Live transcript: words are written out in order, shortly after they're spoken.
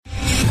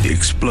the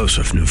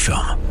explosive new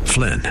film,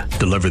 Flynn,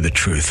 Deliver the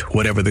Truth,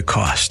 Whatever the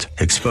Cost,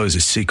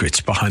 exposes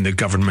secrets behind the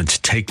government's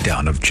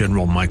takedown of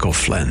General Michael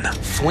Flynn.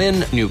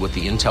 Flynn knew what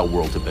the intel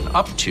world had been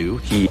up to.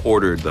 He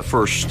ordered the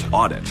first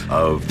audit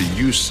of the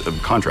use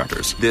of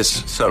contractors.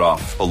 This set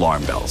off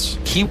alarm bells.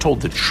 He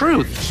told the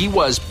truth. He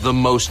was the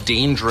most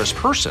dangerous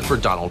person for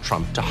Donald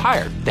Trump to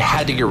hire. They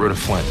had to get rid of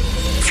Flynn.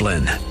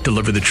 Flynn,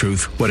 Deliver the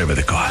Truth, Whatever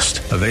the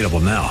Cost. Available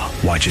now.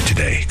 Watch it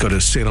today. Go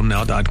to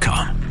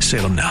salemnow.com.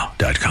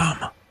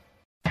 salemnow.com.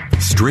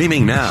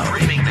 Streaming now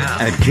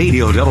at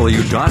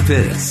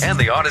KDOW.biz and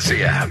the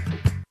Odyssey app.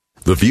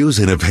 The views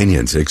and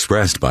opinions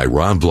expressed by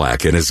Rob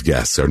Black and his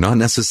guests are not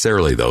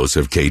necessarily those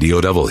of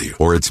KDOW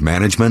or its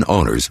management,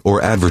 owners,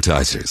 or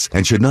advertisers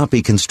and should not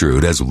be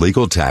construed as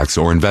legal, tax,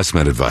 or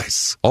investment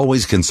advice.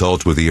 Always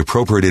consult with the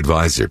appropriate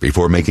advisor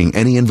before making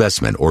any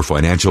investment or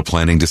financial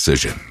planning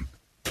decision.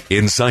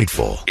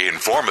 Insightful,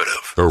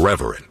 informative,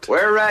 irreverent.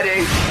 We're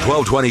ready.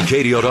 1220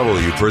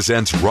 KDOW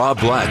presents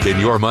Rob Black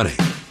and Your Money.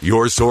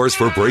 Your source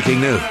for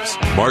breaking news,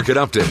 market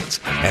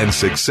updates, and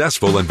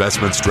successful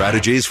investment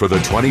strategies for the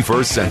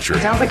 21st century.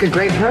 Sounds like a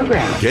great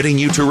program. Getting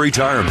you to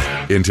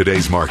retirement in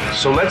today's market.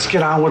 So let's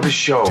get on with the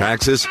show.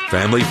 Taxes,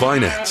 family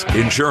finance,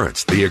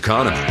 insurance, the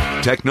economy,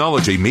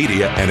 technology,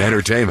 media, and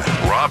entertainment.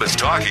 Rob is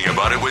talking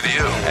about it with you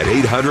at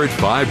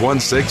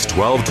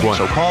 800-516-1220.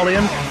 So call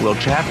in, we'll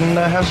chat and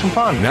have some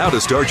fun. Now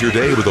to start your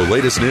day with the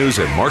latest news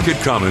and market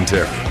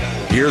commentary.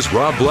 Here's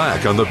Rob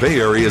Black on the Bay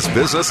Area's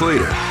business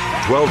leader,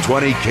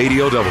 1220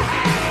 KDOW.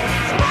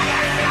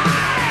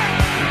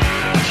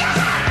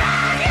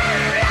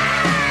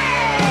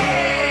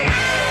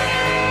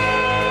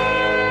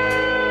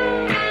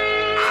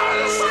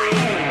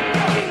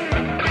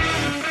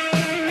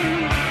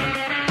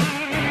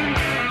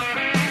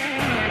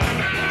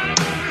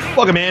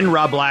 Welcome in,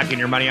 Rob Black and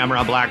Your Money. I'm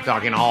Rob Black,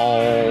 talking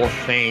all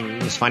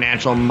things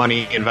financial,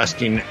 money,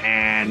 investing,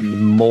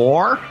 and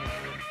more.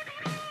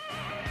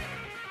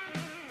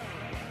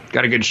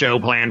 Got a good show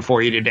planned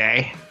for you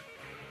today.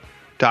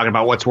 Talking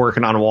about what's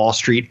working on Wall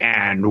Street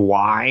and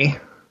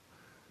why.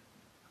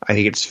 I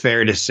think it's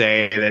fair to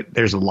say that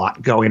there's a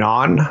lot going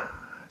on.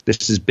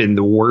 This has been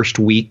the worst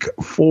week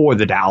for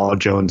the Dow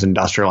Jones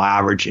Industrial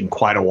Average in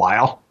quite a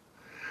while.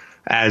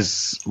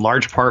 As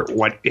large part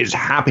what is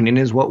happening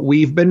is what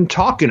we've been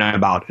talking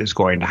about is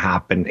going to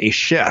happen, a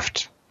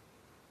shift.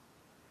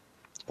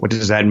 What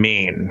does that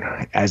mean?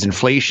 As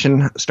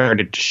inflation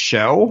started to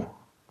show,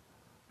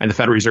 and the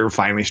Federal Reserve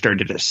finally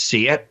started to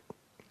see it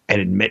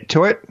and admit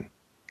to it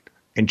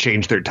and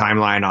change their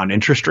timeline on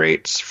interest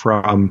rates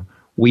from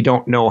we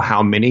don't know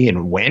how many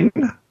and when,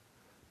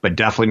 but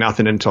definitely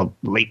nothing until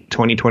late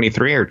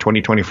 2023 or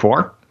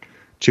 2024,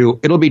 to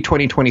it'll be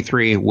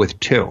 2023 with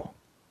two.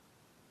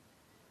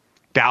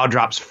 Dow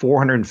drops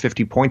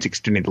 450 points,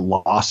 extending the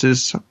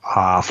losses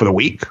for the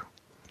week.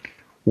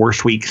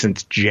 Worst week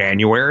since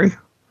January.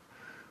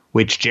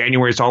 Which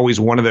January is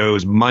always one of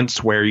those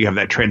months where you have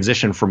that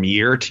transition from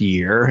year to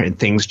year and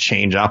things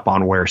change up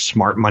on where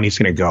smart money's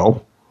going to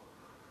go.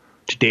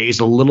 Today's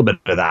a little bit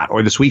of that,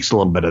 or this week's a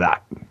little bit of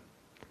that.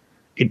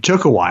 It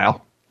took a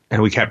while,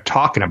 and we kept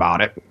talking about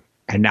it,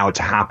 and now it's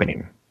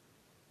happening.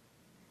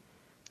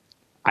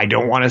 I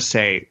don't want to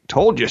say,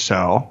 told you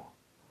so,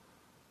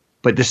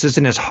 but this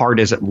isn't as hard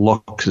as it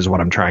looks, is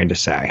what I'm trying to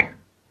say.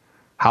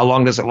 How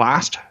long does it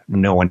last?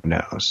 No one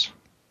knows.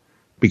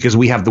 Because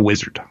we have the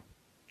wizard.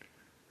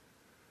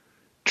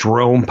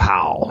 Jerome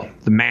Powell,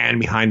 the man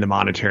behind the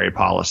monetary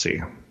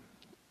policy,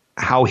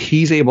 how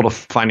he's able to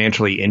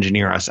financially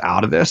engineer us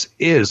out of this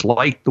is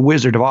like the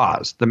Wizard of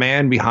Oz, the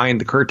man behind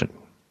the curtain.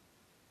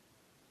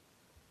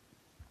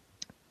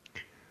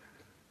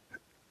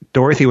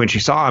 Dorothy, when she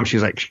saw him, she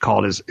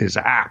called his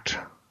act.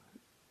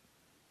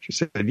 She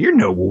said, "You're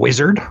no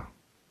wizard."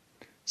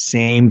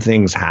 Same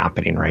thing's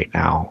happening right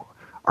now.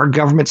 Our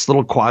government's a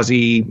little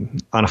quasi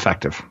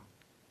ineffective.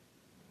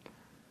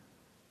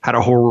 Had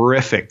a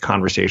horrific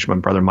conversation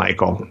with Brother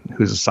Michael,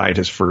 who's a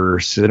scientist for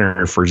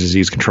Center for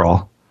Disease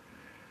Control.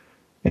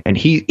 And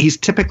he's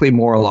typically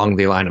more along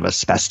the line of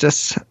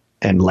asbestos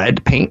and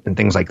lead paint and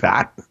things like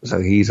that. So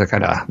he's a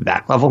kind of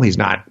that level. He's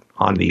not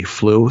on the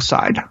flu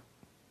side.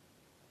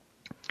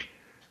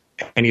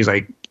 And he's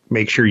like,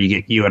 make sure you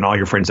get you and all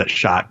your friends that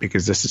shot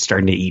because this is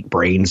starting to eat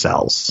brain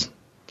cells.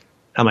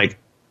 I'm like,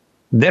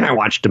 then I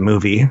watched a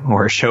movie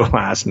or a show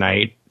last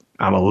night.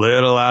 I'm a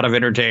little out of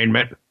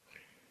entertainment.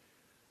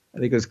 I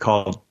think it was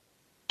called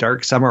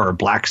Dark Summer or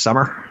Black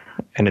Summer,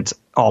 and it's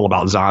all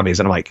about zombies.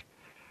 And I'm like,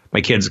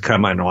 my kids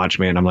come in and watch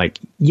me, and I'm like,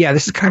 yeah,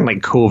 this is kind of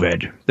like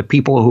COVID. The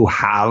people who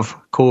have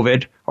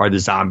COVID are the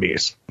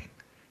zombies.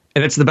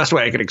 And it's the best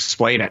way I can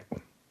explain it.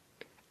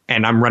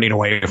 And I'm running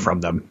away from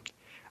them.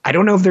 I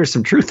don't know if there's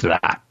some truth to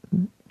that,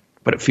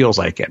 but it feels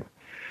like it.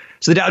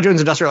 So the Dow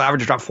Jones Industrial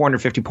Average dropped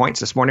 450 points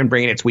this morning,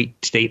 bringing its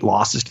week-to-date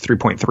losses to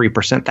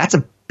 3.3%. That's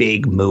a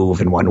big move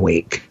in 1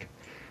 week.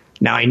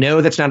 Now, I know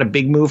that's not a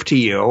big move to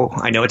you.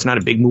 I know it's not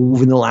a big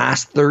move in the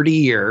last 30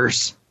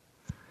 years.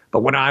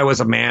 But when I was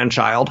a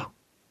man-child,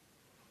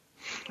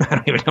 I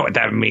don't even know what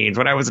that means.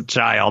 When I was a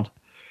child,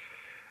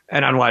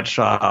 And on Watch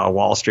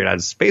Wall Street, I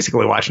was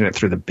basically watching it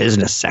through the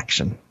business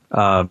section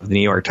of the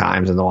New York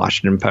Times and the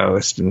Washington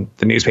Post and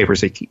the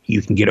newspapers that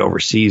you can get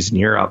overseas in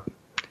Europe.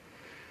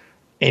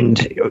 And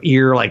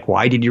you're like,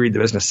 why did you read the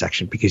business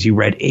section? Because you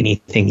read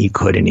anything you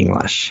could in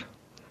English.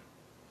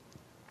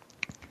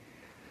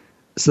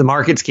 So the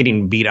market's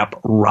getting beat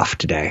up rough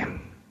today.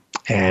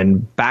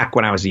 And back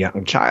when I was a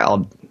young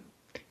child,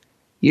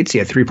 you'd see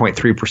a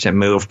 3.3%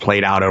 move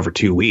played out over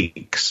 2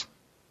 weeks,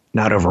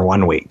 not over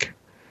 1 week.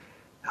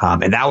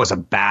 And that was a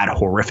bad,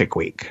 horrific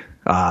week,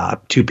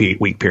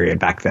 2-week period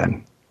back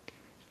then.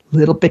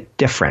 Little bit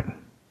different,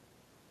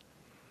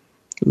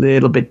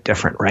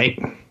 right?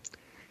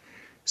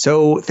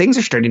 So things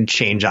are starting to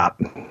change up.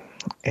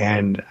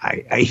 And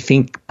I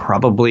think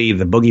probably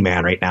the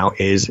boogeyman right now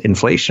is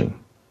inflation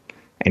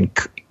and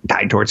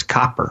tied towards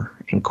copper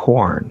and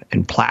corn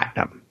and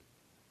platinum.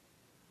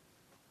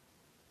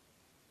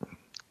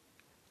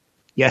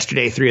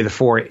 Yesterday, 3 of the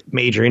 4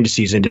 major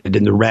indices ended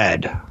in the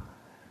red.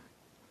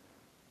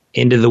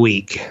 End of the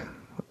week.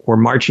 We're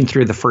marching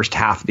through the first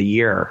half of the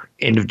year.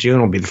 End of June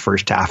will be the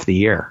first half of the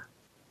year.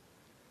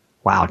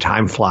 Wow,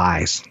 time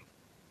flies.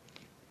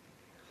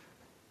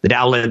 The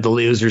Dow led the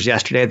losers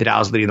yesterday. The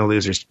Dow's leading the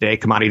losers today.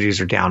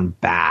 Commodities are down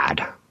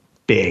bad,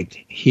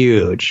 big,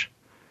 huge,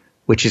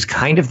 which is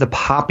kind of the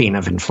popping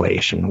of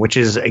inflation, which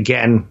is,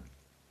 again,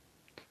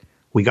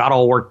 we got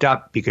all worked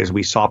up because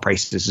we saw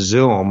prices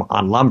zoom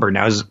on lumber.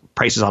 Now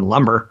prices on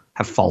lumber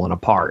have fallen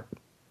apart.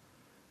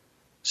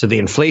 So the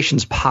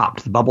inflation's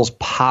popped. The bubbles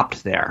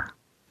popped there.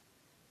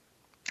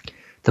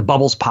 The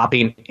bubbles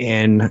popping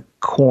in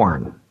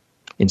corn,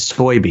 in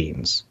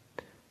soybeans,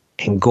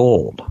 and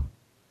gold.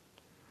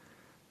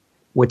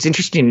 What's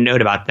interesting to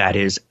note about that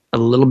is a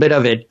little bit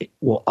of it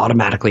will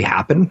automatically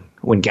happen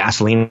when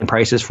gasoline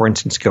prices, for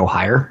instance, go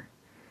higher.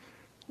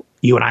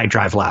 You and I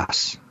drive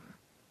less.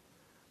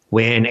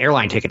 When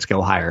airline tickets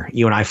go higher,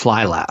 you and I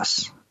fly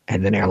less,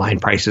 and then airline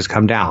prices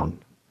come down.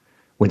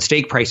 When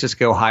steak prices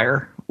go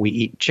higher, we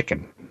eat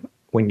chicken.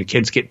 When your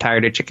kids get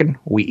tired of chicken,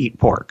 we eat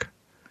pork.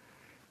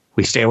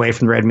 We stay away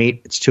from the red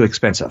meat. It's too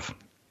expensive.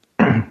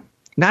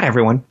 Not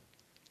everyone.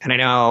 And I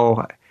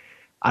know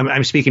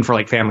I'm speaking for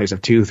like families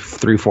of 2,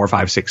 3, 4,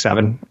 5, 6,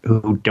 7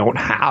 who don't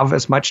have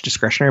as much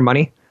discretionary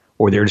money,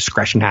 or their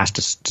discretion has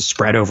to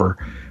spread over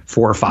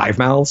 4 or 5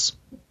 mouths.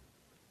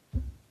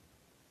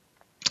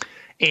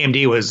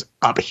 AMD was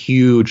up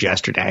huge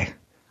yesterday.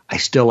 I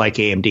still like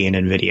AMD and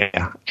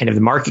NVIDIA. And if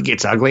the market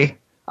gets ugly,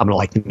 I'm going to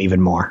like them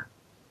even more.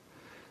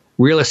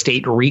 Real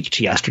estate reeked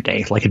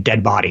yesterday like a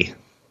dead body,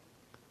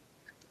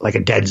 like a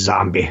dead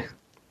zombie.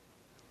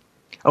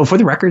 Oh, for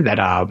the record,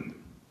 that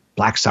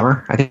Black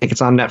Summer, I think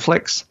it's on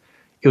Netflix.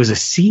 It was a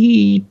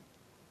CBC,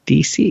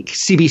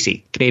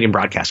 Canadian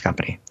Broadcast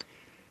Company.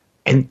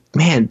 And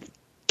man,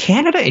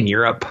 Canada and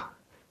Europe,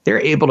 they're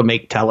able to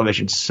make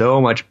television so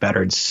much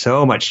better and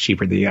so much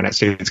cheaper than the United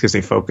States because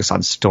they focus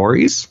on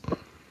stories.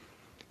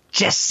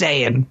 Just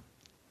saying.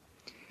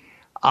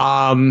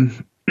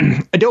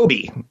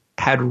 Adobe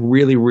had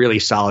really, really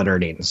solid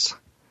earnings.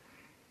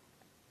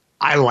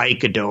 I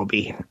like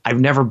Adobe. I've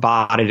never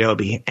bought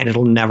Adobe, and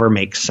it'll never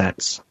make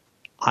sense.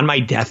 On my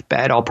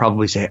deathbed, I'll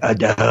probably say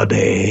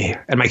Adobe.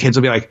 And my kids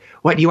will be like,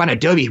 what, you want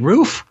Adobe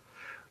roof?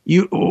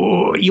 You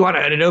want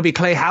an Adobe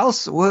Clay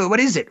house? What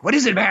is it? What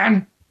is it,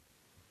 man?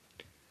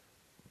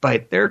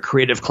 But their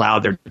Creative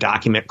Cloud, their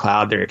Document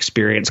Cloud, their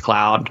Experience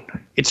Cloud,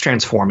 it's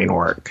transforming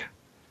work.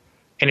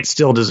 And it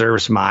still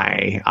deserves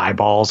my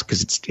eyeballs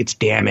because it's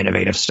damn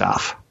innovative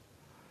stuff.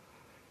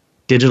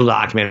 Digital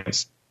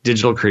documents,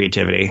 digital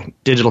creativity,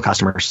 digital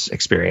customer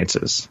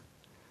experiences.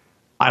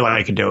 I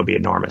like Adobe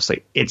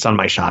enormously. It's on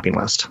my shopping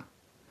list.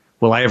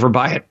 Will I ever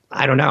buy it?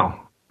 I don't know.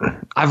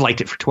 I've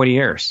liked it for 20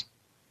 years,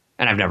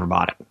 and I've never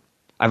bought it.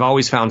 I've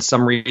always found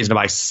some reason to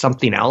buy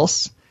something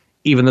else,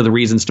 even though the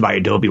reasons to buy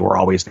Adobe were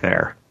always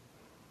there.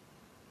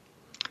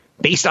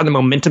 Based on the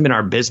momentum in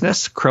our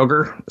business,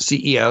 Kroger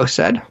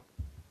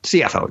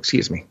CFO,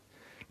 excuse me,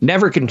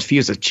 never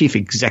confuse a chief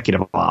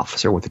executive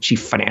officer with a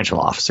chief financial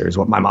officer is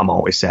what my mom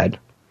always said.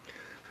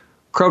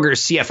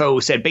 Kroger's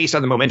CFO said, based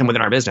on the momentum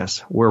within our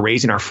business, we're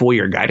raising our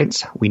full-year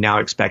guidance. We now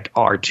expect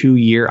our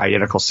 2-year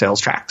identical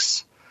sales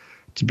tracks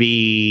to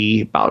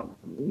be about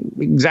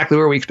exactly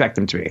where we expect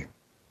them to be.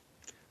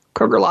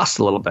 Kroger lost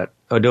a little bit.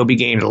 Adobe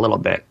gained a little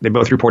bit. They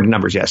both reported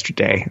numbers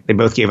yesterday. They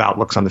both gave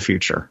outlooks on the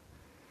future.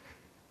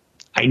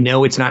 I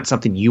know it's not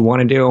something you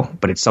want to do,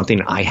 but it's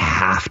something I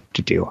have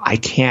to do. I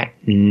can't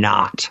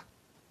not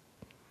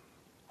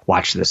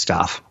watch this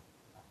stuff.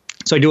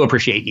 So I do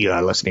appreciate you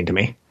listening to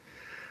me.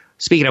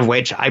 Speaking of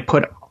which, I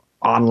put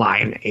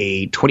online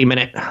a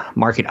 20-minute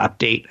market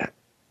update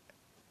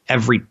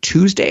every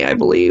Tuesday, I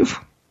believe,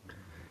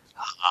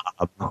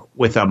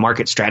 with a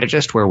market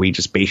strategist where we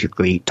just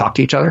basically talk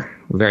to each other,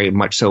 very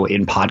much so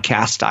in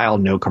podcast style,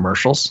 no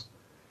commercials.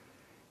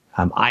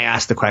 I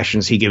ask the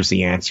questions, he gives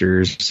the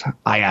answers.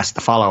 I ask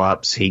the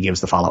follow-ups, he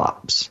gives the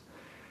follow-ups.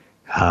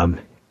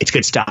 It's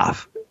good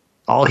stuff.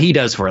 All he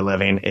does for a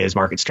living is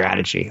market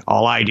strategy.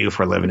 All I do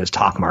for a living is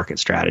talk market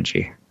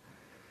strategy.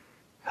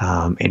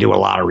 And do a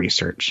lot of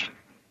research.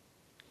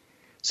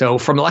 So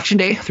from Election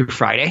Day through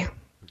Friday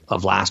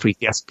of last week,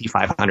 the S&P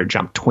 500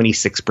 jumped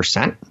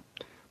 26%,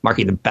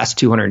 marking the best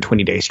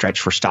 220-day stretch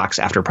for stocks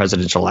after a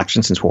presidential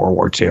election since World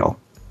War II.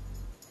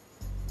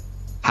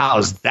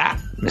 How's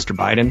that, Mr.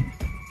 Biden?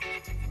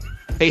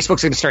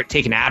 Facebook's going to start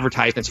taking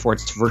advertisements for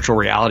its virtual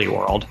reality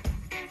world.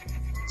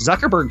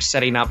 Zuckerberg's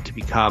setting up to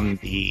become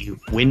the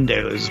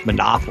Windows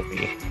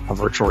monopoly of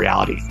virtual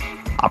reality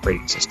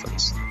operating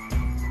systems.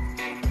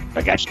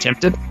 I got you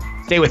tempted?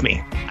 Stay with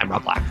me. I'm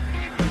Rob Black.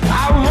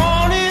 I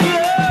wanted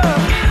love.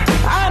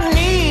 I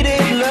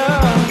needed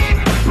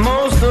love.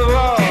 Most of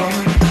all.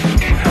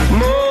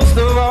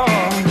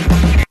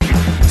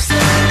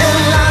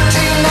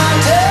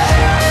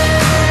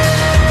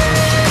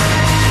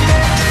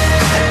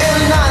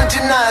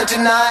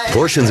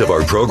 Portions of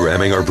our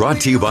programming are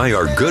brought to you by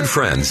our good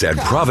friends at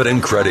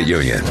Provident Credit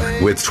Union.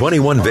 With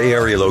 21 Bay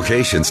Area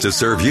locations to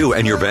serve you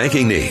and your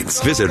banking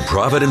needs, visit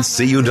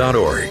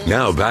providencecu.org.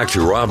 Now back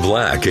to Rob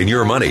Black and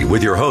Your Money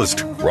with your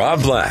host,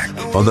 Rob Black,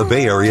 on the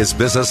Bay Area's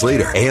business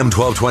leader, AM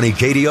 1220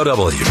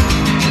 KDOW.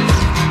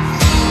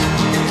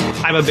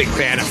 I'm a big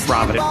fan of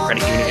Provident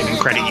Credit Union and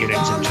credit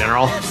unions in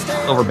general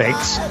over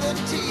banks.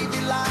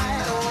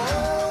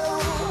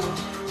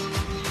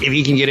 If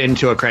you can get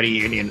into a credit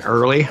union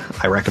early,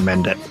 I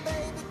recommend it.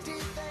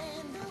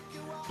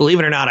 Believe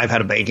it or not, I've had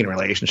a banking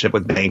relationship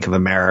with Bank of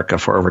America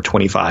for over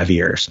 25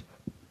 years.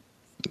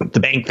 The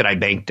bank that I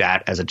banked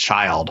at as a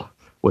child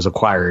was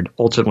acquired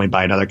ultimately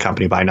by another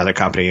company,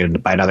 and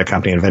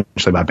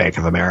eventually by Bank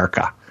of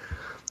America.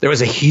 There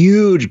was a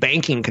huge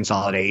banking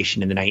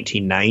consolidation in the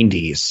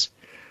 1990s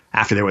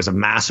after there was a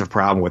massive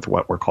problem with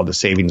what were called the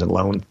savings and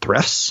loan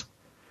thrifts,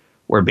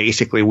 where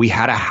basically we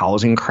had a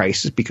housing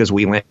crisis because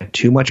we lent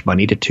too much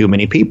money to too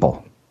many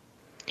people.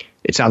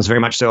 It sounds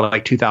very much so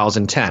like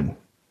 2010,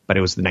 but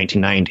it was the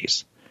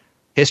 1990s.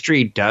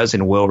 History does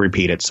and will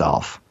repeat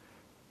itself.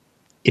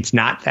 It's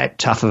not that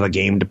tough of a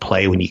game to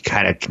play when you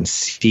kind of can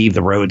see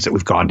the roads that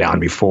we've gone down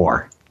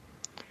before.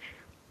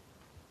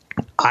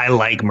 I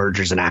like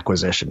mergers and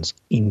acquisitions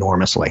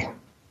enormously.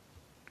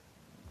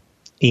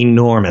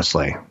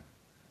 Enormously.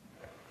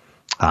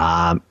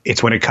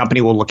 It's when a company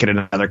will look at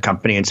another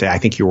company and say, I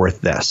think you're worth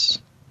this.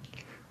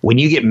 When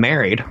you get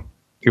married,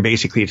 you're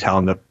basically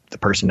telling the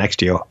person next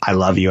to you, I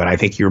love you and I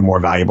think you're more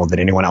valuable than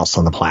anyone else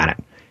on the planet.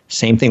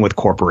 Same thing with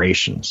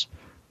corporations.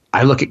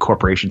 I look at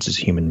corporations as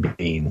human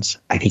beings.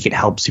 I think it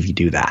helps if you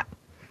do that.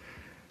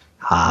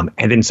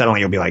 And then suddenly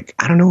you'll be like,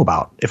 I don't know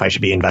about if I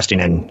should be investing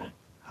in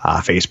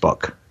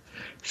Facebook.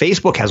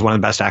 Facebook has one of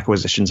the best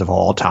acquisitions of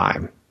all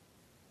time.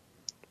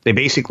 They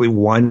basically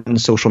won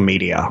social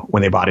media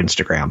when they bought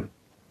Instagram.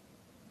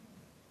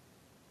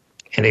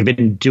 And they've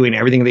been doing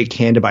everything they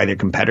can to buy their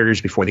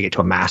competitors before they get to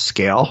a mass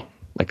scale,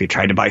 like they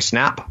tried to buy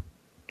Snap.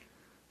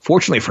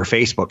 Fortunately for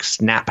Facebook,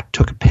 Snap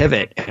took a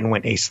pivot and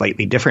went a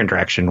slightly different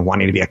direction,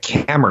 wanting to be a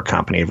camera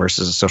company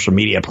versus a social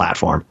media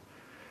platform.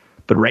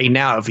 But right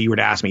now, if you were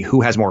to ask me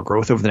who has more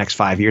growth over the next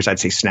 5 years, I'd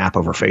say Snap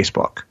over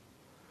Facebook.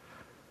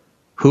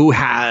 Who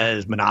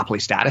has monopoly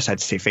status? I'd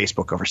say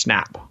Facebook over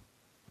Snap.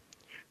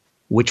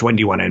 Which one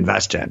do you want to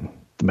invest in?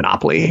 The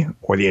monopoly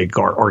or the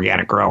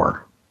organic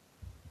grower?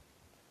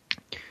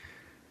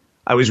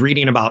 I was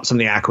reading about some of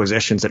the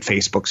acquisitions that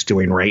Facebook's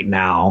doing right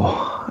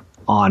now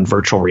on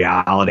virtual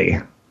reality.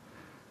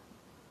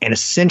 And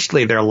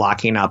essentially, they're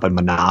locking up a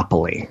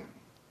monopoly,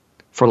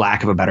 for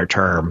lack of a better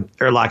term.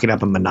 They're locking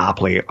up a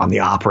monopoly on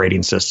the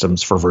operating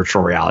systems for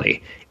virtual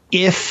reality.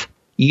 If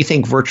you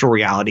think virtual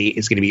reality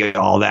is going to be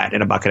all that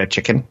in a bucket of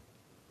chicken,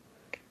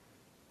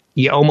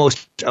 you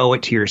almost owe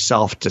it to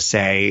yourself to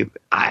say,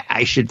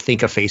 I should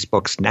think of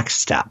Facebook's next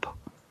step.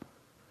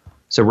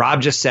 So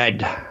Rob just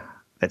said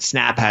that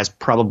Snap has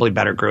probably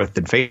better growth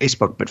than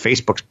Facebook, but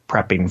Facebook's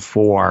prepping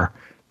for,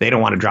 they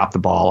don't want to drop the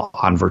ball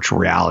on virtual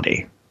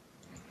reality.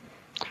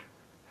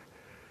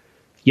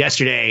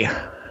 Yesterday,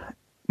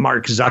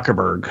 Mark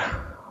Zuckerberg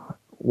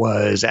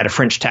was at a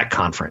French tech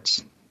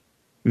conference.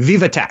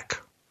 Viva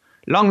Tech.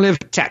 Long live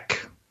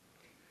tech.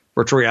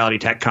 Virtual reality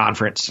tech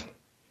conference.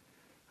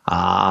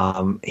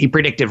 He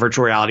predicted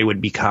virtual reality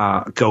would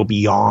go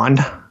beyond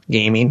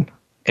gaming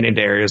and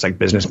into areas like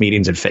business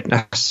meetings and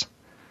fitness.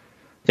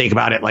 Think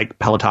about it like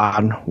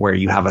Peloton, where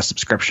you have a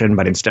subscription,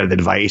 but instead of the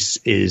device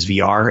is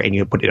VR and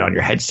you put it on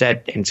your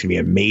headset, and it's going to be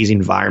an amazing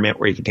environment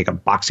where you can take a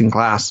boxing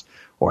class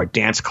or a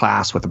dance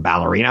class with a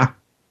ballerina.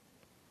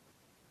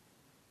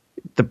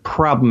 The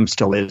problem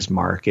still is,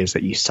 Mark, is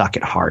that you suck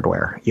at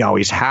hardware. You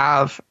always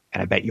have,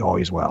 and I bet you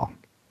always will.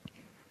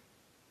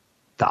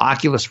 The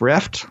Oculus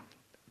Rift,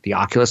 the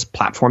Oculus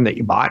platform that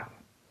you bought,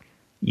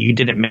 you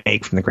didn't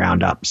make from the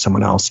ground up.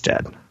 Someone else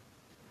did.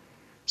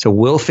 So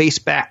will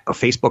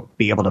Facebook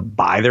be able to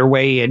buy their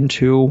way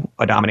into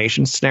a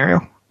domination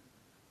scenario?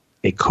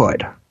 They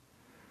could. I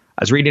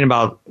was reading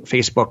about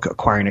Facebook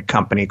acquiring a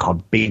company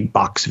called Big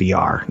Box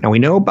VR. Now, we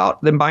know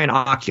about them buying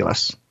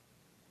Oculus.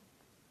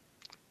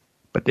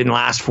 But in the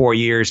last 4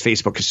 years,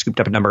 Facebook has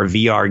scooped up a number of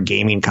VR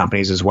gaming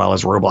companies as well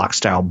as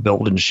Roblox-style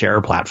build and share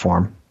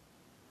platform.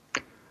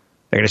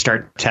 They're going to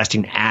start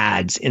testing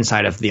ads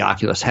inside of the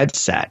Oculus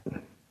headset.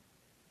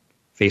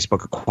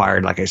 Facebook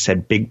acquired, like I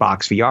said, Big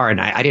Box VR,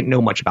 and I didn't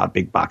know much about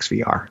Big Box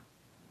VR.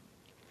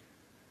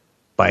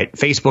 But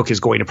Facebook is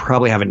going to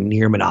probably have a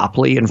near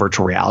monopoly in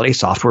virtual reality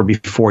software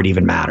before it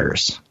even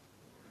matters.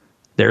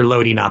 They're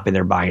loading up and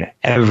they're buying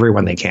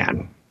everyone they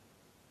can.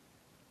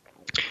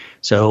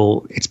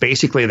 So it's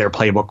basically their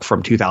playbook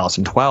from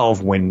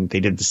 2012 when they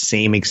did the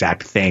same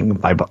exact thing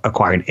by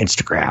acquiring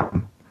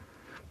Instagram.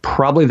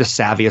 Probably the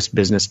savviest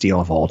business deal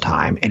of all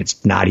time, and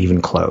it's not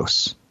even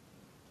close.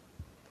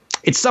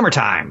 It's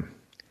summertime.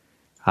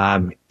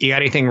 You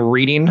got anything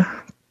reading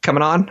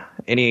coming on?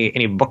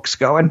 Any books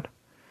going?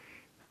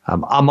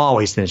 I'm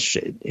always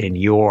interested in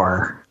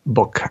your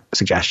book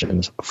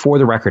suggestions. For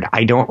the record,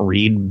 I don't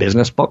read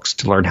business books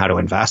to learn how to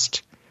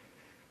invest.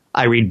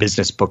 I read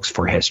business books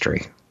for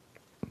history.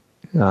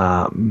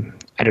 I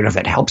don't know if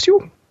that helps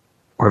you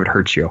or if it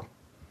hurts you.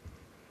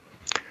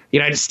 The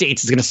United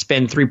States is going to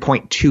spend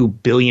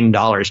 $3.2 billion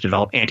to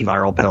develop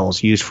antiviral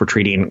pills used for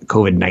treating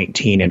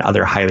COVID-19 and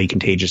other highly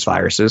contagious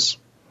viruses.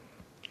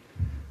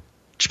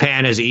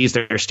 Japan has eased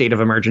their state of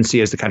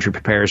emergency as the country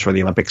prepares for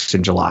the Olympics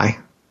in July.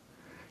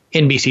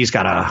 NBC's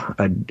got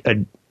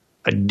a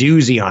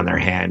doozy on their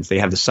hands. They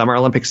have the Summer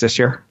Olympics this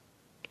year.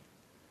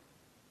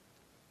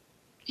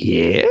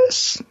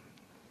 Yes.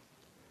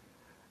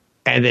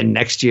 And then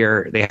next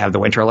year they have the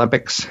Winter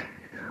Olympics.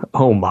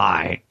 Oh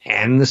my.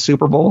 And the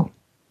Super Bowl.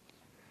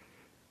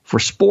 For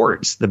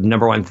sports, the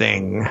number one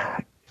thing,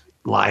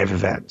 live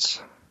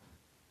events.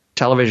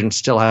 Television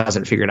still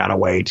hasn't figured out a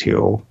way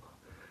to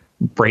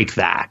break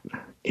that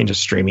into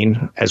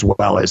streaming as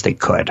well as they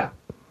could.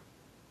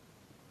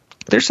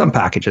 There's some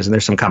packages and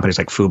there's some companies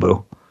like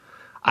Fubo.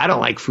 I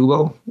don't like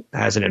Fubo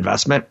as an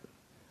investment.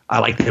 I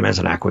like them as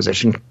an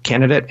acquisition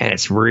candidate, and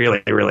it's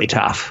really, really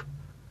tough.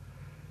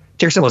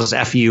 Ticker symbol is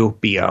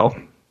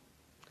FUBO.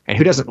 And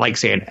who doesn't like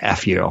saying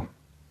FU,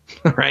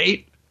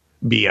 right?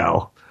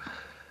 BO.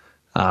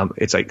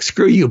 It's like,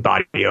 screw you,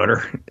 body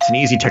odor. It's an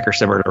easy ticker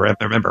symbol to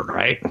remember,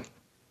 right?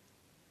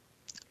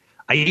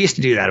 I used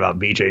to do that about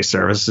BJ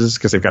Services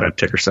because they've got a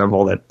ticker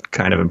symbol that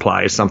kind of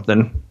implies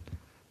something.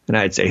 And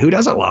I'd say, who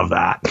doesn't love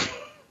that?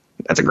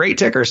 That's a great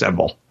ticker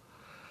symbol.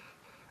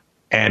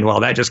 And well,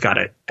 that just got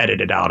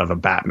edited out of a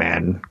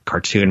Batman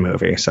cartoon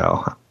movie.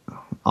 So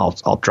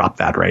I'll drop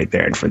that right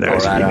there. And for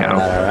those of you who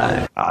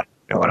know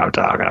what I'm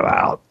talking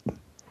about.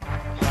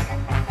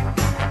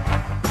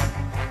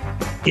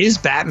 Is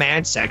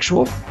Batman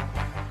sexual?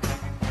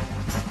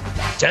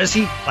 Does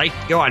he like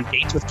to go on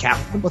dates with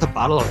Catwoman with a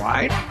bottle of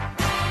wine?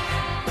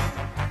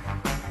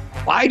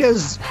 Why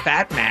does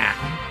Batman,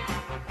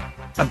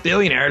 a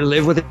billionaire,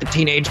 live with a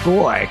teenage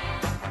boy?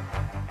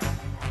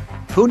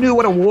 Who knew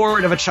what a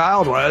ward of a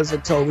child was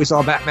until we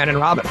saw Batman and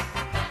Robin?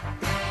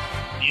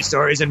 These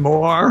stories and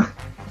more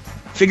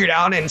figured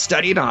out and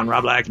studied on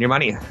Rob Black and Your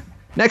Money.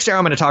 Next year,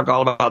 I'm going to talk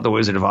all about The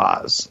Wizard of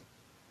Oz.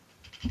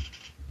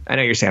 I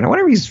know you're saying, I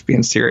wonder if he's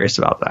being serious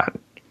about that.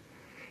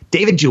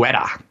 David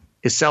Guetta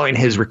is selling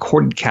his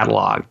recorded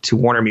catalog to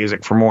Warner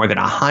Music for more than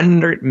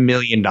 $100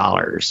 million.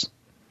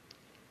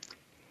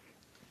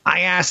 I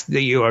asked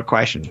you a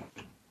question.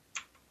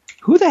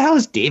 Who the hell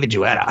is David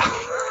Guetta?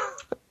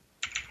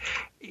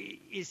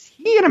 Is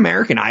he an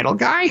American Idol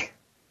guy?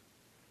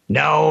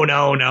 No.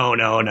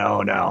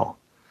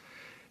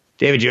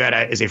 David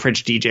Guetta is a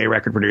French DJ,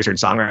 record producer, and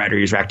songwriter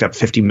who's racked up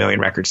 50 million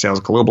record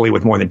sales globally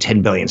with more than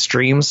 10 billion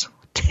streams.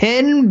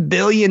 10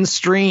 billion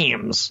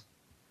streams.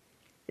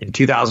 In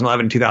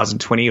 2011 and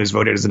 2020, he was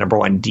voted as the number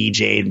one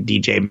DJ in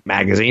DJ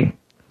Magazine.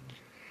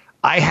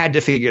 I had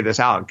to figure this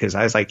out because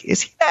I was like,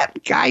 is he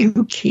that guy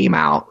who came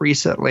out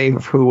recently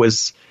who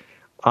was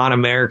on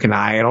American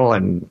Idol?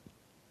 And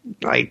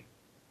like,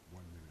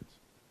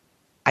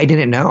 I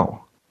didn't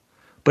know.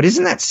 But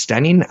isn't that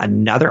stunning?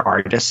 Another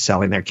artist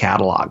selling their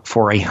catalog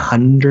for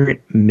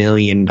 $100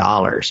 million.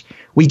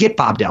 We get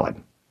Bob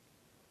Dylan.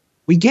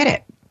 We get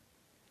it.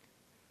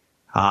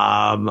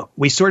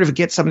 We sort of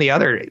get some of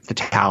the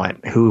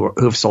talent who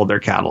have sold their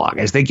catalog.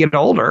 As they get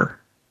older,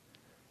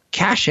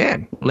 cash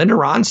in. Linda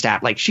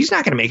Ronstadt, like, she's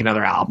not going to make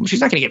another album. She's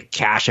not going to get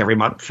cash every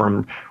month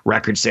from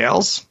record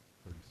sales.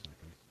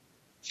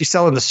 She's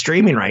selling the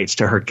streaming rights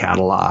to her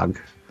catalog.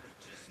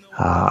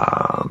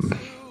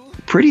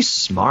 Pretty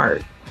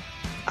smart.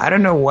 I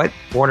don't know what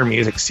Warner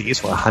Music sees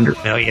for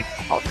 $100 million.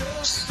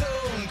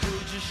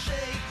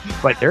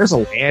 But there's a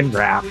land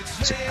grab.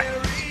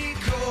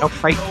 I don't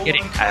quite get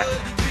it,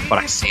 but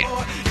I see it.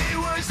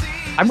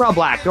 I'm Rob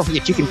Black. Don't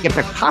forget you can get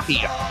a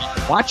copy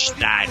of watch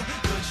that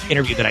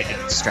interview that I did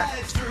with Stretch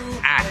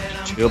at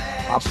YouTube.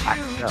 Rob Black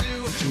Show.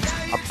 YouTube,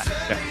 Rob Black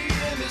Show.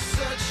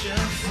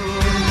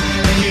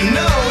 You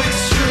know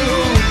it's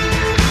true.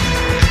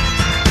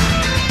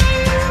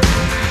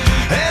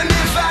 And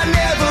if I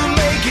never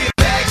make it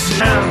back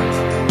to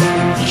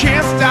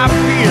can't stop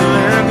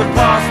feeling the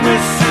boss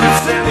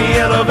misses and the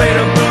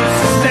elevator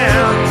boosts us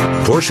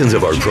down. For Portions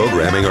of our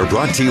programming are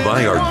brought to you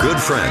by our good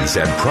friends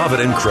at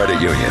Provident Credit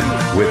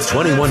Union. With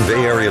 21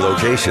 Bay Area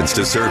locations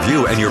to serve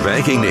you and your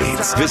banking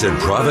needs, visit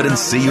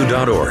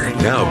providencecu.org.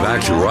 Now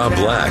back to Rob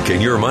Black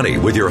and Your Money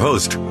with your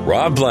host,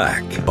 Rob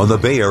Black, on the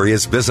Bay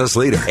Area's business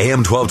leader,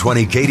 AM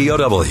 1220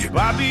 KDOW.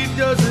 Bobby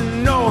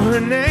doesn't know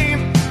her name.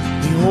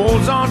 He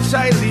holds on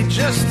tightly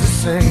just the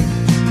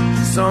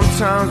same.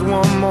 Sometimes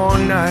one more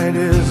night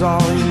is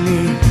all you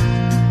need.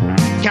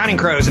 Counting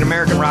Crows, an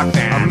American rock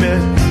band. I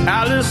met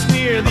Alice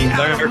near the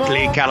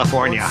Berkeley,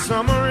 California.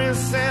 Summer in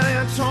San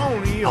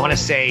Antonio. I want to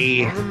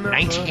say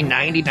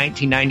 1990,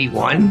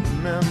 1991.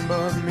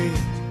 Remember me.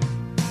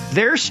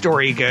 Their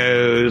story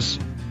goes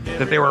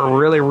that they were a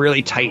really,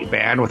 really tight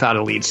band without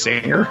a lead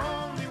singer.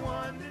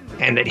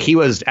 And that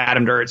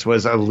Adam Duritz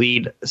was a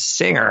lead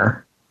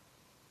singer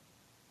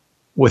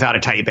without a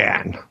tight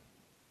band.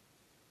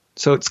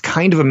 So it's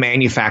kind of a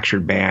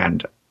manufactured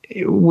band.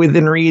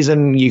 Within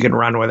reason, you can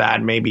run with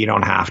that. Maybe you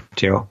don't have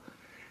to.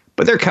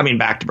 But they're coming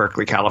back to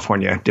Berkeley,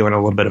 California, doing a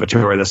little bit of a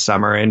tour this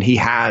summer. And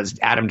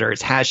Adam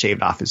Duritz has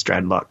shaved off his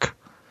dreadlocks.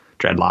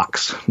 I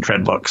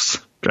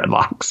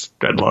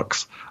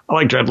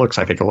like dreadlocks,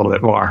 I think, a little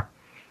bit more.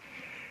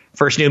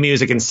 First new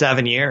music in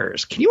 7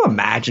 years. Can you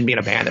imagine being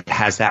a band that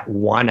has that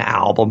one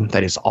album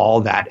that is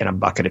all that in a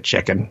bucket of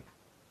chicken?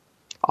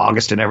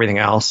 August and everything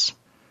else.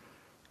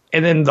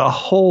 And then the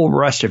whole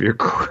rest of your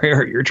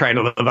career, you're trying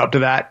to live up to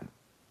that.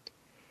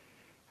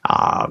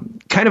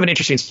 Kind of an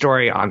interesting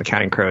story on the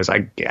Counting Crows. I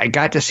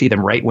got to see them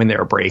right when they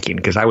were breaking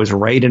because I was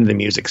right into the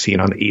music scene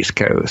on the East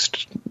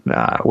Coast,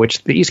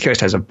 which the East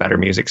Coast has a better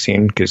music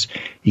scene because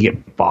you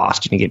get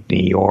Boston, you get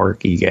New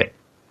York, you get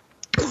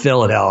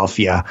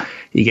Philadelphia,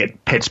 you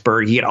get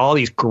Pittsburgh, you get all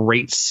these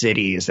great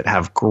cities that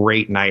have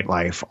great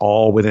nightlife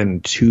all within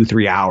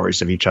 2-3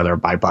 hours of each other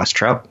by bus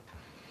trip.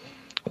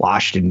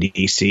 Washington,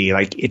 D.C.,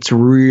 like it's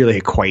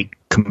really quite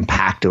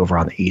compact over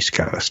on the East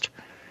Coast.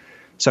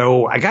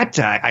 So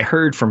I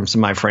heard from some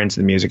of my friends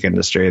in the music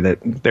industry that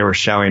they were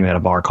showing at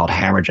a bar called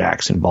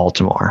Hammerjacks in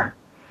Baltimore.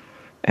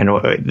 And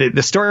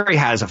the story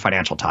has a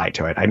financial tie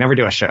to it. I never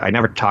do a show. I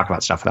never talk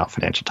about stuff without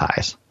financial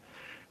ties.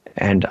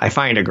 And I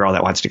find a girl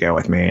that wants to go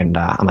with me. And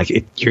I'm like,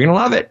 you're going to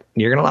love it.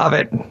 You're going to love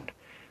it.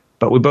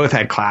 But we both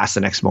had class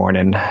the next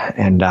morning.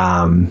 And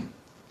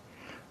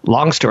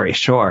long story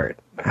short,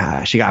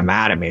 she got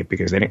mad at me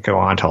because they didn't go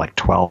on till like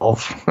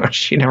 12.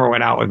 She never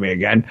went out with me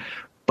again.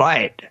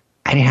 But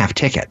I didn't have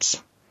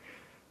tickets.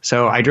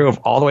 So I drove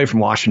all the way from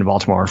Washington to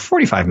Baltimore,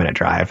 45-minute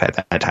drive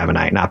at that time of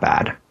night. Not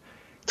bad.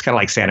 It's kind of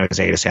like San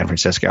Jose to San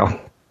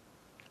Francisco.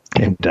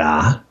 And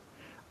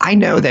I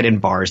know that in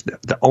bars,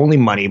 the only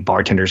money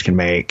bartenders can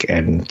make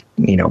and,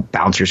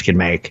 bouncers can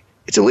make,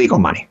 it's illegal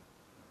money.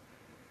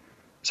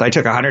 So I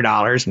took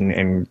 $100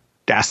 and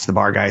asked the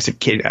bar guy, I said,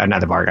 not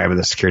the bar guy, but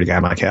the security guy.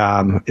 I'm like,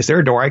 is there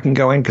a door I can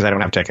go in? Because I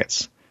don't have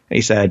tickets. And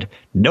he said,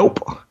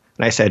 nope.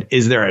 And I said,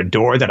 is there a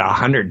door that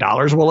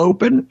 $100 will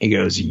open? He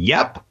goes,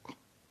 yep.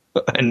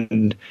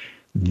 And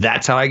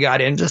that's how I got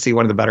in to see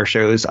one of the better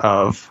shows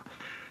of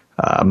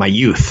my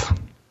youth.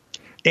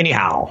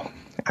 Anyhow,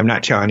 I'm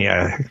not telling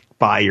you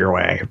buy your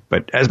way.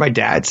 But as my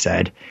dad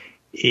said,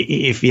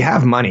 if you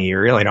have money, you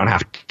really don't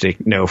have to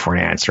take no for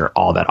an answer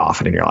all that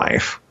often in your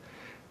life.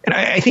 And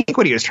I think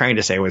what he was trying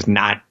to say was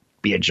not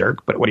be a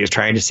jerk, but what he was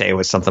trying to say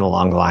was something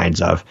along the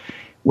lines of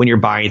when you're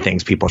buying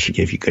things, people should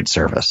give you good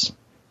service.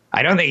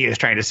 I don't think he was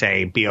trying to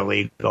say be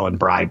illegal and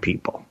bribe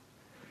people.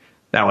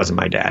 That wasn't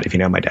my dad, if you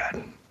know my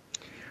dad.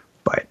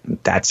 But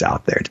that's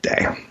out there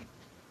today.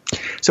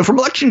 So from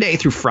Election Day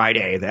through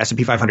Friday, the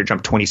S&P 500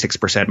 jumped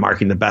 26%,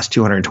 marking the best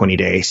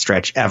 220-day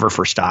stretch ever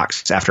for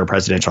stocks after a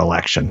presidential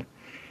election.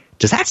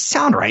 Does that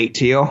sound right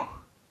to you?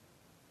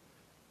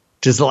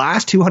 Does the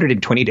last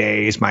 220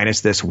 days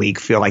minus this week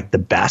feel like the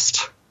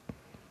best?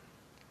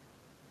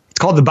 It's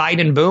called the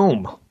Biden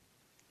boom.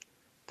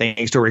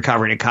 Thanks to a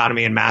recovering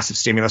economy and massive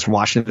stimulus from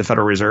Washington, the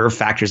Federal Reserve,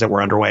 factors that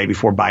were underway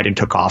before Biden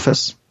took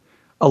office.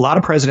 A lot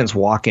of presidents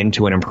walk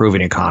into an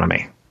improving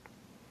economy.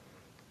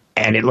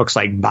 And it looks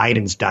like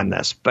Biden's done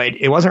this. But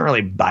it wasn't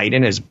really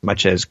Biden as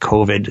much as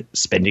COVID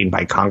spending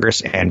by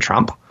Congress and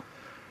Trump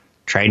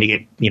trying to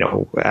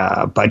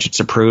get,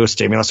 budgets approved,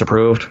 stimulus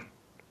approved.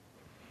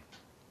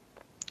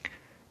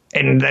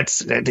 And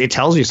it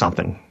tells you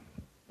something.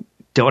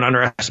 Don't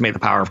underestimate the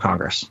power of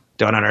Congress.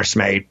 Don't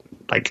underestimate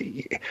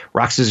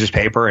rock, scissors,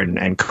 paper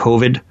and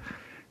COVID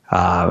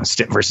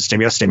versus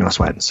stimulus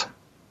wins,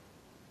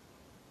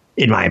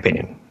 in my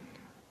opinion.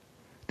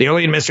 The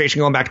only administration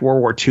going back to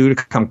World War II to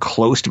come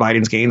close to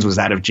Biden's gains was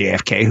that of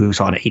JFK, who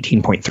saw an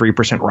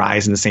 18.3%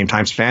 rise in the same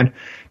time span.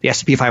 The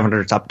S&P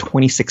 500 is up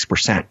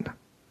 26%.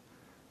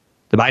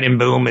 The Biden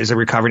boom is a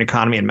recovering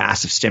economy and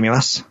massive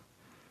stimulus.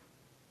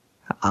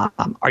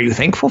 Are you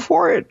thankful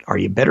for it? Are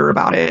you bitter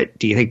about it?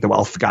 Do you think the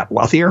wealth got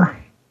wealthier? A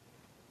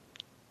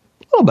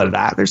little bit of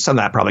that. There's some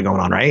of that probably going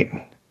on,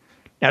 right?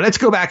 Now let's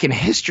go back in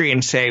history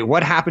and say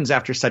what happens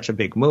after such a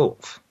big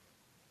move.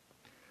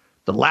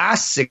 The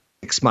last 6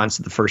 months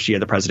of the first year of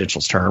the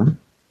presidential term,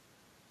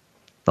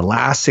 the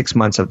last 6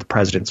 months of the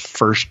president's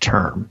first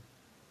term,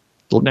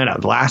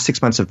 the last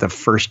 6 months of the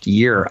first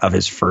year of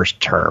his first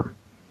term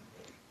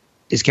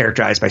is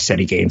characterized by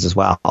steady gains as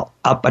well,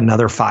 up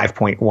another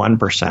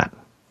 5.1%.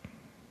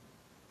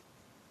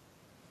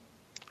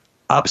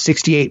 Up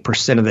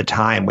 68% of the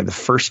time. When the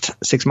first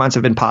 6 months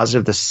have been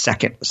positive, the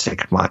second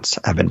 6 months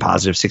have been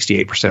positive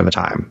 68% of the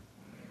time.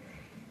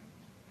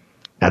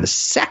 Now, the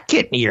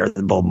second year of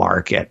the bull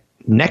market,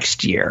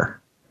 next year,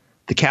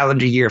 the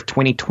calendar year of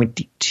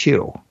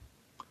 2022,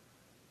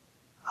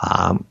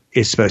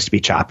 is supposed to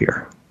be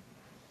choppier.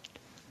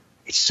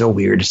 It's so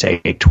weird to say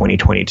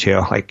 2022.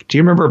 Like, do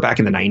you remember back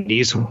in the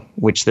 90s,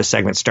 which this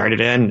segment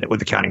started in with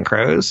the Counting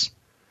Crows?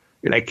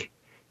 You're like,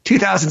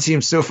 2000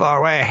 seems so far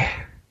away.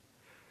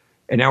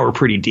 And now we're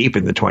pretty deep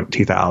in the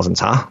 2000s,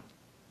 huh?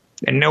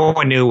 And no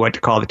one knew what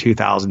to call the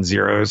 2000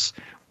 zeros.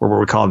 What were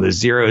we calling the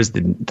zeros,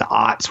 the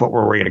aughts? What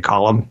were we going to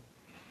call them?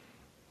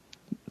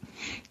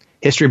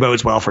 History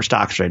bodes well for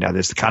stocks right now.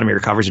 This economy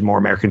recovers and more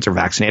Americans are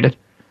vaccinated.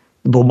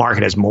 The bull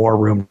market has more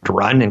room to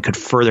run and could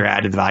further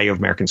add to the value of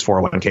Americans'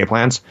 401k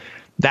plans.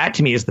 That,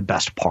 to me, is the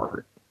best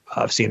part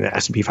of seeing the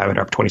S&P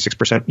 500 up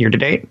 26% year to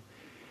date,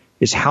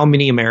 is how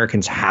many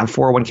Americans have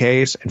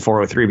 401ks and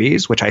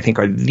 403bs, which I think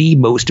are the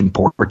most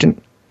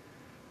important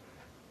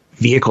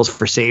vehicles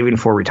for saving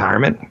for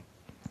retirement.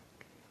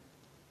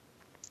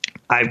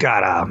 I've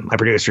got my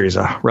producer is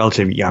a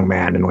relatively young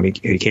man, and when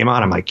he came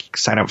on, I'm like,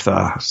 sign up for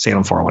the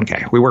Salem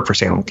 401k. We work for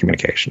Salem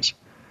Communications.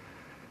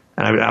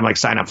 And I'm like,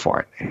 sign up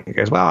for it. And he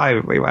goes, well,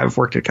 I've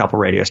worked at a couple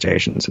radio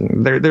stations,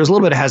 and there's a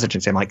little bit of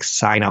hesitancy. I'm like,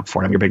 sign up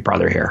for it. I'm your big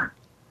brother here.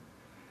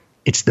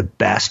 It's the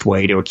best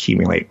way to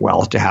accumulate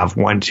wealth, to have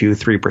 1%,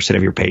 2%, 3%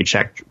 of your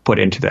paycheck put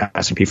into the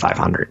S&P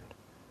 500.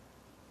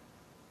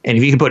 And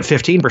if you can put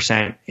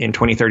 15% in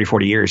 20, 30,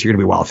 40 years, you're going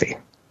to be wealthy.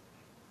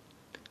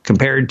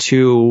 Compared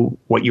to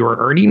what you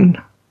are earning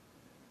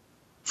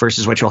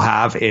versus what you'll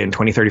have in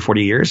 20, 30,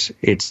 40 years,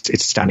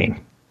 it's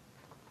stunning.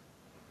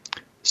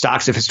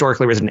 Stocks have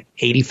historically risen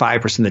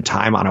 85% of the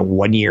time on a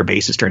one-year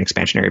basis during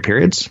expansionary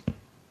periods.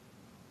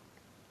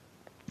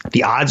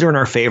 The odds are in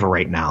our favor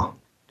right now.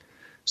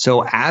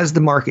 So as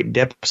the market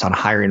dips on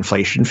higher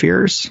inflation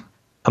fears,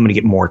 I'm going to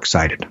get more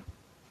excited.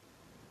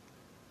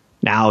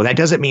 Now, that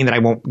doesn't mean that I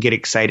won't get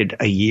excited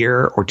a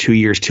year or 2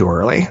 years too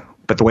early.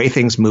 But the way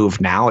things move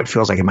now, it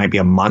feels like it might be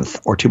a month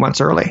or 2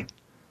 months early.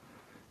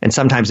 And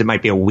sometimes it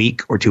might be a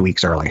week or 2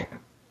 weeks early.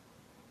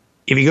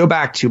 If you go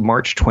back to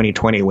March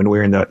 2020, when we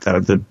were in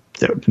the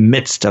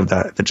midst of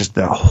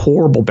the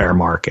horrible bear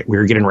market, we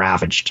were getting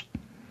ravaged.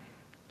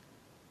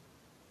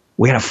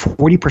 We had a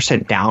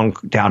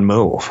 40% down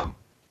move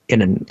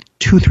in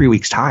 2-3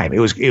 weeks time. It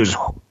was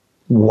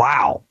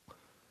wow.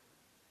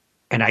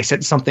 And I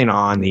said something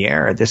on the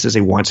air. This is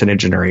a once in a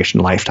generation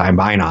lifetime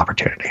buying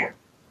opportunity.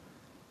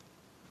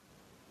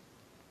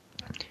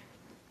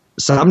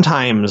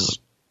 Sometimes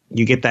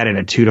you get that in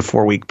a 2 to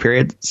 4 week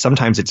period.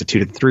 Sometimes it's a 2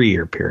 to 3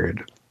 year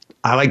period.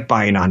 I like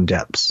buying on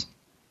dips.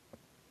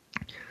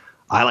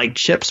 I like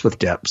chips with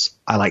dips.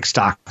 I like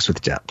stocks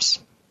with dips.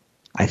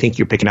 I think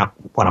you're picking up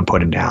what I'm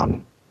putting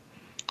down.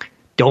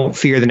 Don't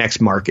fear the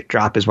next market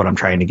drop is what I'm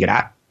trying to get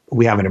at.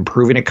 We have an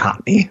improving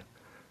economy.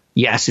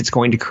 Yes, it's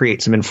going to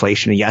create some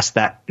inflation. Yes,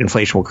 that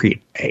inflation will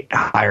create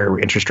higher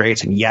interest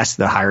rates. And yes,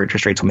 the higher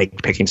interest rates will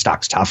make picking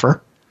stocks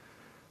tougher.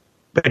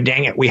 But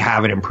dang it, we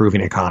have an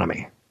improving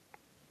economy.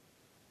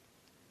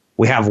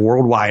 We have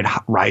worldwide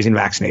rising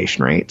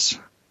vaccination rates,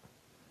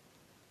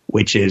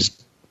 which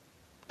is,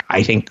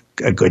 I think,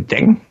 a good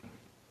thing.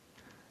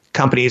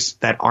 Companies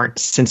that aren't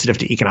sensitive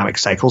to economic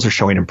cycles are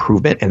showing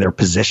improvement in their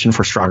position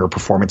for stronger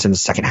performance in the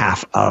second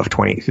half of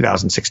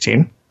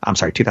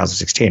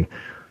 2016.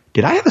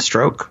 Did I have a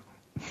stroke?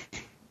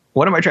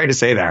 What am I trying to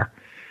say there?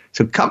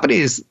 So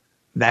companies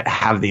that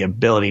have the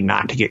ability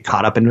not to get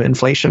caught up in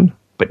inflation,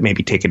 but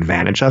maybe take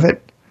advantage of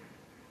it,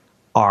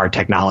 are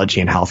technology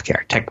and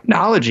healthcare.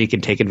 Technology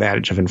can take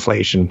advantage of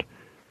inflation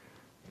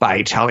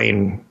by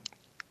telling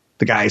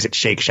the guys at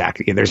Shake Shack.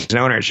 There's an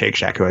owner at Shake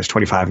Shack who has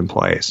 25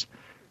 employees,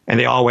 and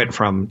they all went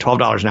from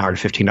 $12 an hour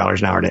to $15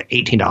 an hour to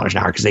 $18 an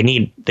hour because they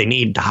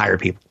need to hire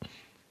people.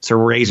 So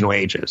we're raising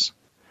wages.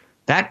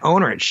 That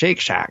owner at Shake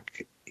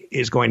Shack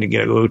is going to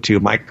go to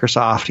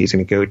Microsoft. He's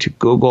going to go to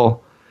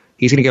Google.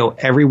 He's going to go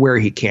everywhere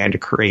he can to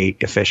create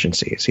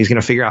efficiencies. He's going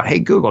to figure out, hey,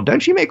 Google,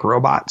 don't you make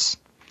robots?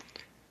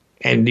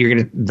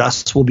 And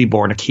thus will be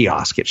born a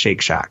kiosk at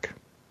Shake Shack.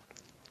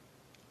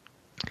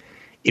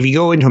 If you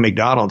go into a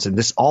McDonald's, and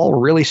this all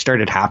really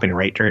started happening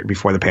right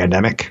before the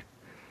pandemic,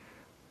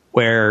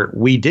 where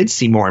we did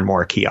see more and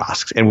more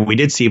kiosks, and we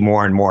did see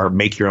more and more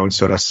make your own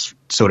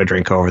soda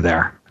drink over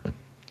there,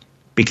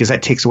 because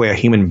that takes away a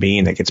human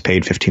being that gets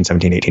paid $15,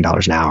 $17,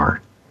 $18 an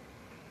hour.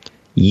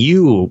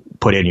 You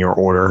put in your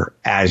order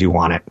as you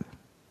want it.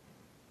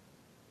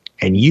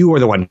 And you are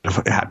the one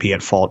to be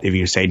at fault if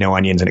you say no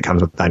onions and it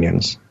comes with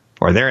onions.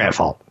 Or they're at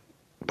fault.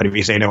 But if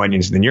you say no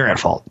onions, then you're at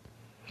fault.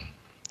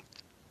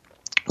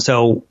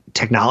 So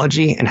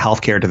technology and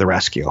healthcare to the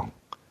rescue.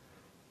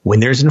 When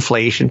there's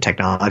inflation,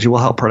 technology will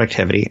help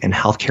productivity, and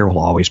healthcare will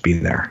always be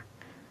there.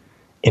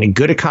 In a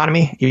good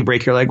economy, you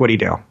break your leg, what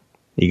do?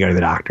 You go to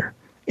the doctor.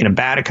 In a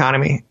bad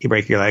economy, you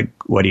break your leg.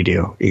 What do?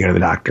 You go to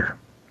the doctor.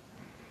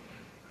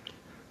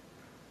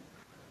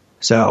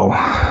 So,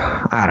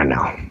 I don't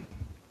know.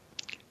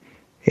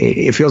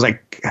 It feels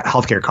like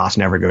healthcare costs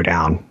never go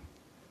down.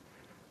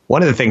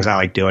 One of the things I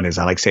like doing is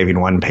I like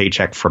saving one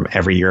paycheck from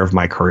every year of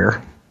my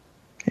career.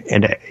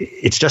 And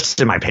it's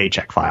just in my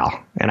paycheck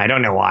file. And I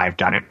don't know why I've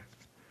done it.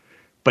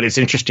 But it's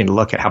interesting to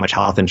look at how much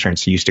health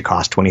insurance used to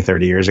cost 20,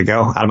 30 years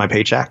ago out of my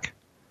paycheck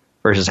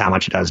versus how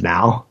much it does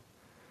now.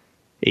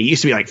 It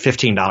used to be like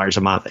 $15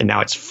 a month, and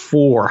now it's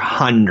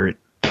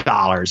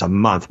 $400 a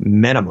month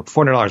minimum,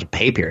 $400 a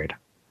pay period.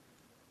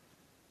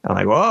 I'm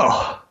like,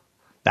 whoa,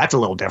 that's a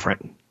little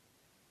different.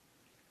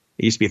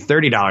 It used to be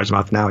 $30 a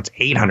month. Now it's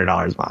 $800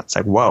 a month. It's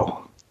like,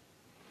 whoa.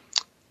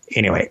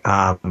 Anyway,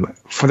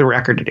 for the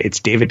record, it's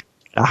David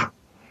Guetta.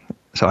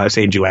 So I was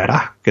saying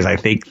Guetta because I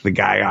think the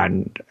guy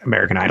on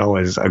American Idol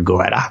is a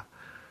Guetta.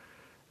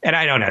 And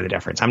I don't know the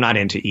difference. I'm not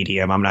into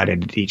EDM. I'm not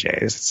into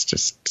DJs. It's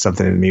just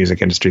something in the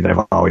music industry that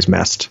I've always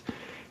missed.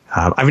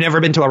 I've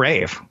never been to a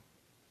rave.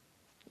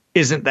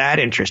 Isn't that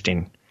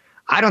interesting?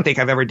 I don't think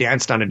I've ever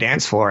danced on a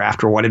dance floor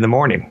after 1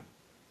 a.m.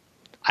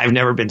 I've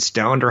never been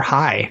stoned or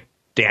high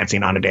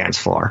dancing on a dance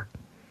floor.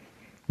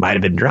 Might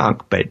have been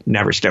drunk, but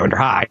never stoned or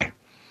high.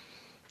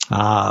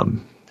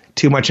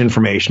 Too much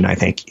information, I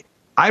think.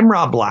 I'm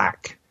Rob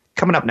Black.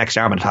 Coming up next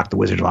hour, I'm going to talk the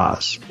Wizard of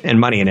Oz and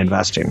money and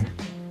investing.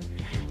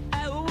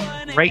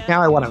 Right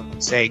now, I want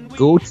to say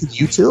go to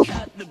YouTube,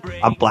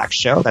 Rob Black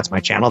Show. That's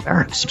my channel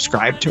there.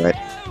 Subscribe to it.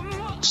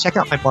 Check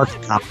out my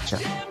market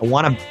commentary. I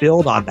want to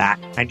build on that.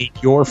 I need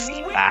your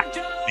feedback to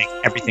make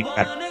everything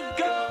better.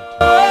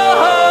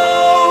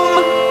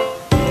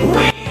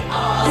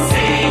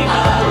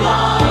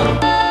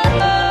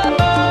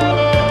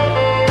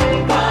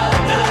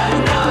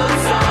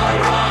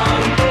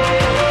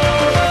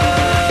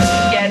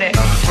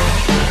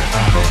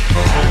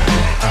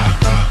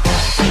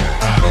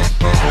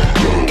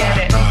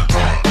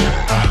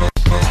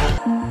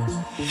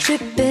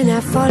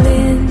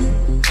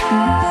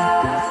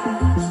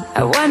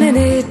 I wanted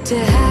it to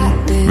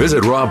happen.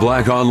 Visit Rob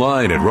Black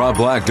online at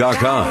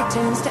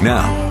robblack.com.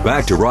 Now,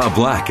 back to Rob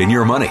Black and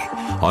Your Money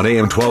on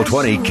AM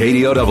 1220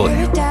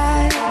 KDOW.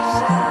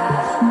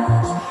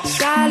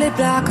 Solid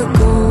block of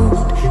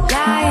gold,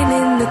 lying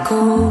in the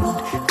cold.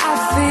 I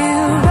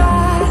feel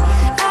right.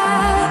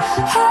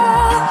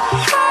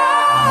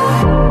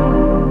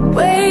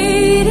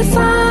 Wait, if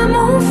I'm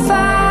on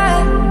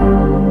fire,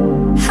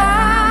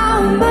 how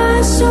am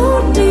I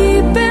so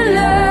deep in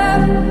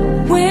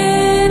love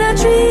when I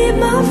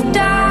dream of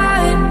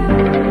dying?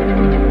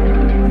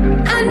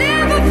 I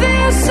never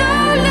feel so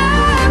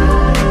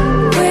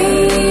loved.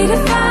 Wait,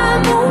 if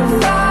I'm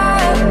on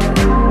fire,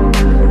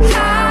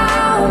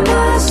 how am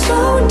I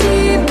so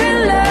deep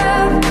in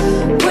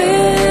love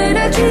when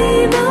I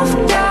dream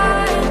of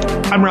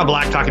dying? I'm Rob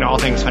Black, talking all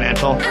things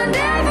financial,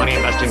 money,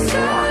 investing, and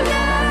more.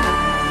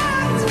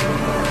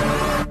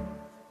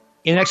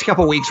 In the next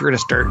couple of weeks, we're going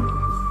to start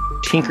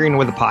tinkering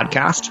with the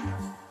podcast.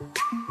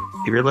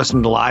 If you're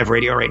listening to live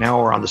radio right now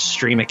or on the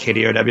stream at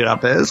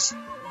KDOW.biz,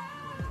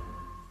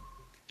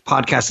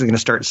 podcast is going to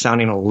start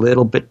sounding a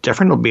little bit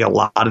different. It'll be a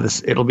lot of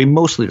this. It'll be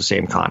mostly the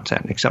same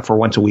content, except for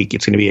once a week,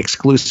 it's going to be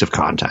exclusive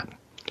content.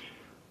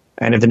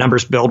 And if the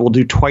numbers build, we'll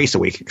do twice a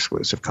week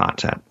exclusive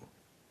content.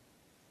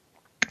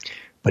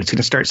 But it's going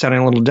to start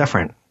sounding a little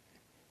different.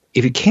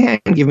 If you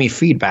can give me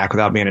feedback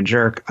without being a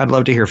jerk, I'd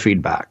love to hear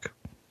feedback.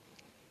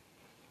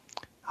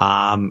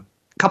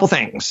 Couple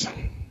things.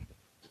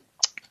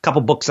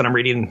 Couple books that I'm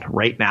reading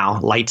right now.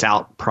 Lights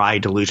Out,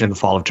 Pride, Delusion, The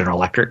Fall of General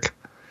Electric.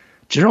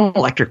 General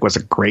Electric was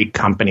a great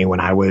company when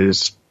I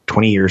was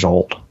 20 years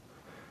old.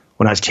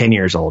 When I was 10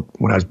 years old.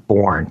 When I was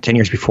born. 10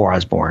 years before I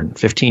was born.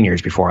 15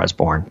 years before I was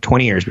born.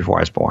 20 years before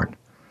I was born.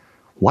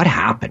 What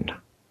happened?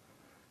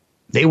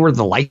 They were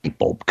the light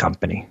bulb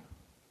company.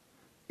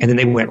 And then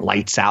they went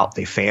lights out.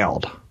 They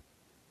failed.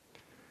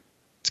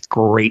 It's a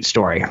great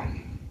story.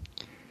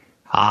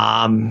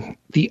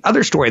 The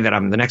other story the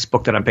next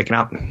book that I'm picking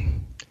up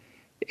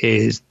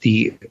is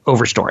The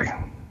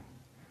Overstory.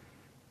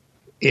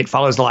 It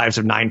follows the lives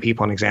of 9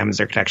 people and examines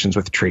their connections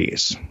with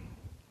trees.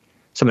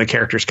 Some of the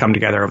characters come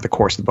together over the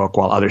course of the book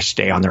while others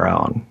stay on their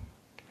own.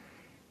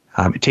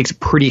 It takes a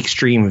pretty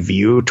extreme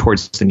view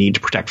towards the need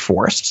to protect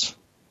forests,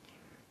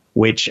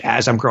 which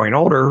as I'm growing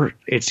older,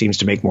 it seems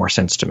to make more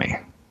sense to me.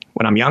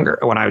 When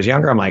I was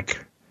younger, I'm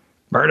like,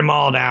 burn them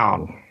all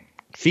down.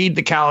 Feed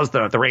the cows the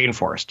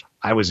rainforest.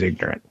 I was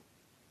ignorant.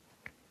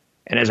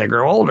 And as I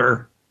grow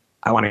older,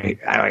 I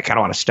kind of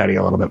want to study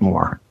a little bit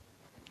more.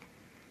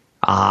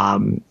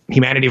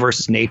 Humanity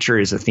versus Nature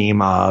is a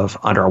theme of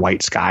Under a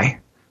White Sky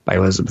by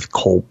Elizabeth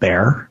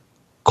Kolbert.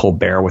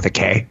 Kolbert with a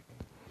K.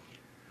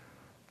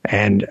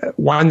 And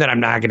one that I'm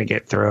not going to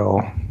get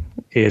through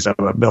is a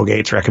Bill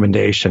Gates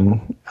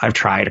recommendation. I've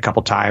tried a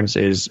couple times,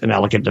 is An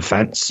Elegant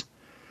Defense,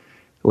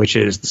 which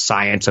is the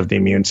science of the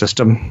immune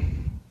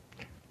system.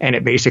 And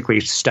it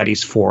basically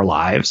studies 4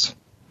 lives.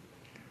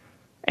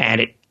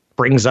 And it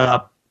brings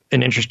up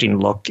an interesting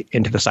look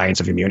into the science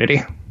of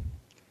immunity.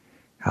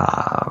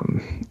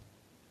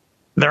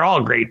 The They're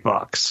all great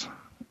books.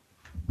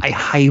 I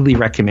highly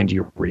recommend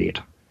you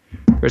read.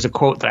 There's a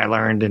quote that I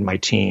learned in my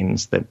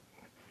teens that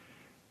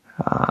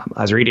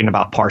I was reading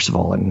about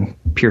Parsifal and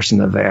Piercing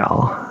the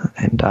Veil.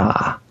 And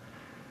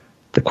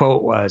the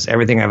quote was,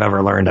 everything I've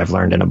ever learned, I've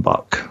learned in a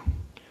book.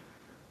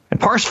 And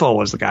Parsifal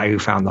was the guy who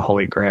found the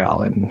Holy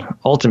Grail. And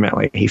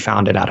ultimately, he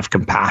found it out of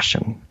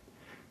compassion.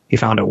 He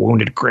found a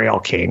wounded Grail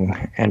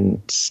King.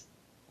 And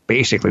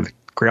basically, the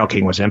Grail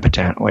King was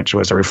impotent, which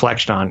was a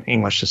reflection on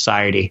English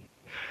society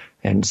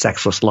and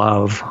sexless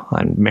love,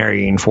 and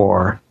marrying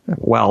for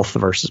wealth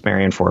versus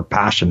marrying for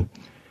passion.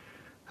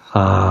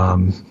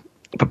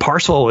 But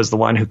Parsifal was the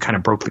one who kind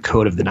of broke the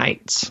code of the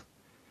knights.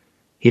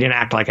 He didn't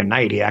act like a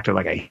knight. He acted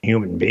like a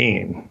human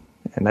being.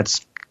 And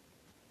that's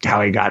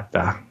how he got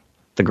the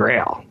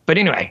Grail. But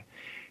anyway,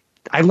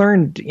 I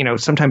learned,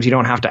 sometimes you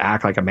don't have to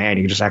act like a man.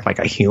 You can just act like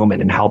a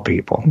human and help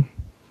people.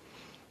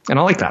 And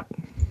I like that.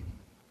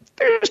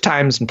 There's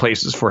times and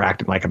places for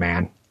acting like a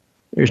man.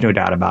 There's no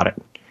doubt about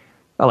it.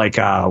 I like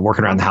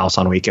working around the house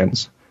on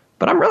weekends.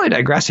 But I'm really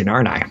digressing,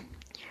 aren't I?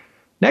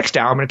 Next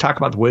hour, I'm going to talk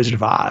about The Wizard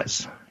of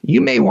Oz.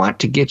 You may want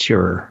to get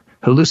your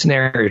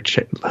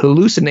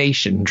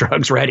hallucination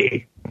drugs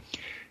ready,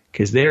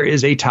 because there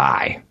is a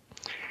tie.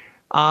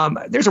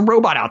 There's a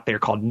robot out there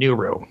called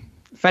Nuru.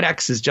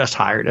 FedEx has just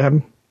hired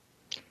him.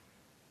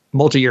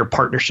 Multi-year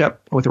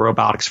partnership with a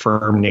robotics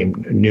firm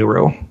named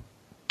Nuru.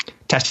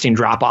 Testing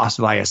drop-offs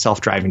via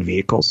self-driving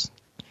vehicles.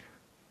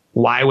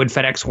 Why would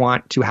FedEx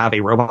want to have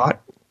a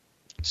robot?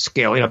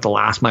 Scaling up the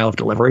last mile of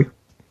delivery.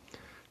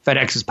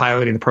 FedEx is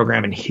piloting the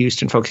program in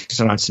Houston,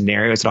 focusing on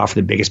scenarios that offer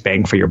the biggest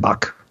bang for your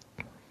buck.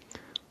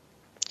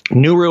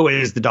 Nuru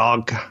is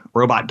the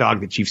robot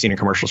dog that you've seen in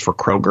commercials for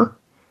Kroger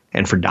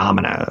and for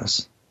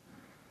Domino's.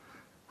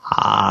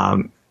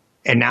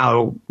 And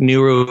now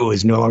Nuru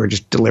is no longer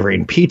just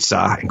delivering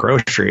pizza and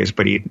groceries,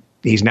 but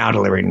he's now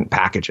delivering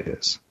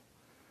packages.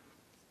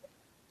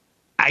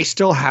 I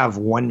still have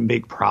one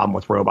big problem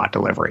with robot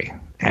delivery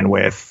and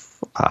with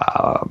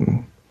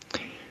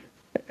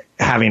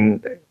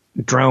having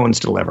drones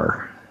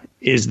deliver,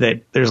 is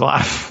that there's a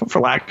lot of,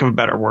 for lack of a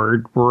better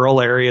word, rural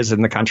areas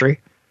in the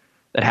country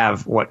that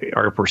have what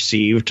are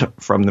perceived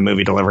from the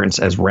movie Deliverance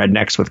as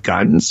rednecks with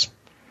guns.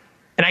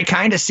 And I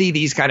kind of see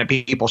these kind of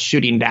people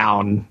shooting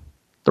down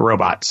the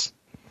robots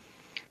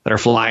that are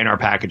flying our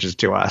packages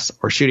to us,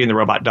 or shooting the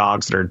robot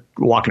dogs that are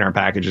walking our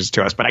packages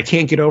to us. But I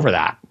can't get over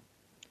that.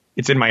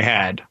 It's in my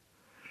head.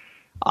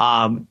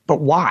 But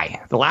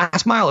why? The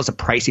last mile is a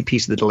pricey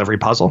piece of the delivery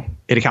puzzle.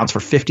 It accounts for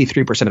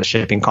 53% of the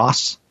shipping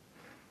costs.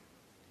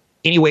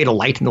 Any way to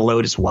lighten the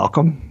load is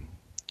welcome.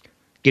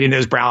 Getting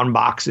those brown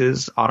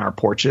boxes on our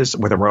porches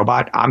with a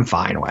robot, I'm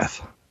fine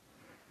with.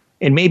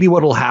 And maybe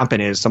what will happen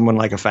is someone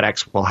like a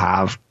FedEx will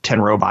have 10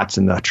 robots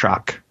in the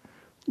truck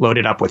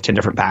loaded up with 10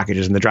 different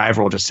packages, and the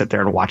driver will just sit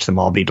there and watch them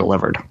all be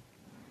delivered.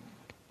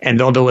 And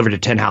they'll deliver to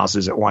 10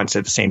 houses at once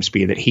at the same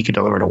speed that he could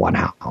deliver to one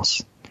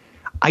house.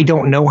 I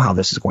don't know how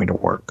this is going to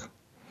work.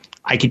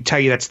 I can tell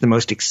you that's the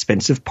most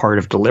expensive part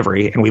of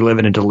delivery, and we live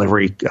in a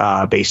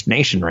delivery-based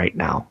nation right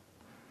now.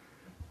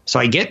 So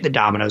I get that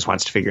Domino's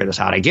wants to figure this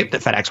out. I get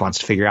that FedEx wants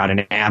to figure out,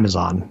 and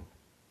Amazon.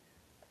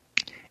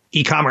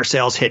 E-commerce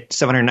sales hit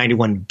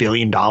 $791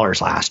 billion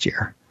last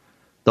year.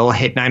 They'll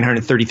hit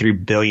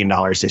 $933 billion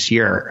this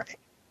year.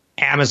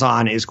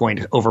 Amazon is going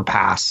to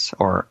overpass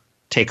or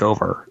take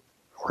over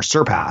or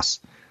surpass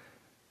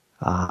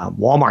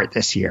Walmart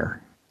this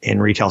year in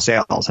retail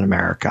sales in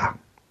America.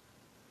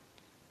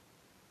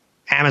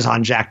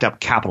 Amazon jacked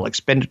up capital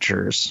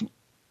expenditures,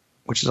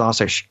 which is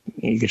also,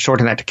 you could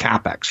shorten that to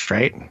CapEx,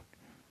 right?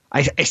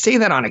 I say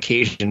that on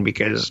occasion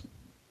because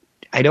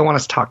I don't want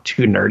us to talk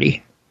too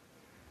nerdy.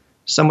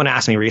 Someone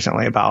asked me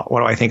recently about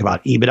what do I think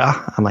about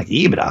EBITDA. I'm like,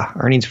 EBITDA,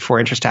 earnings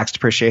before interest, tax,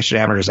 depreciation,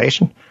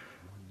 amortization.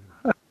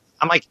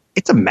 I'm like,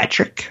 it's a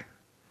metric.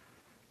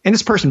 And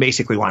this person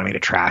basically wanted me to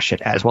trash it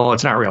as, well,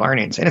 it's not real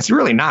earnings. And it's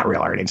really not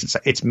real earnings.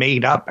 It's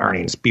made up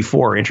earnings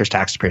before interest,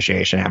 tax,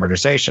 depreciation,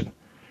 amortization.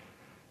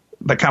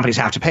 But companies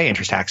have to pay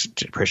interest, tax,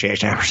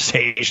 depreciation,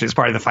 amortization as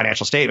part of the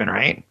financial statement,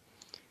 right?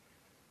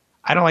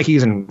 I don't like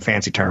using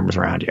fancy terms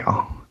around you.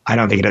 I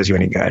don't think it does you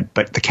any good.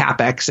 But the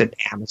CapEx at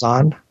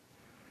Amazon,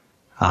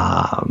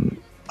 up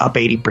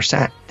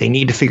 80%. They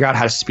need to figure out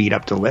how to speed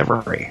up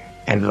delivery.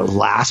 And the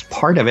last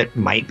part of it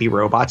might be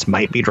robots,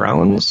 might be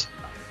drones.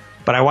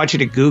 But I want you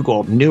to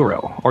Google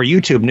Nuru or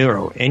YouTube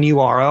Nuru,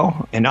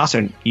 N-U-R-O, and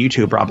also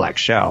YouTube Rob Black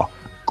Show.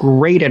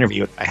 Great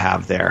interview I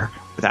have there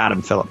with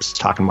Adam Phillips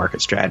talking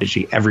market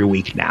strategy every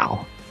week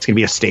now. It's going to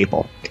be a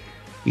staple.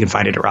 You can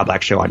find it at Rob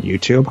Black Show on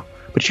YouTube.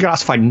 But you can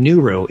also find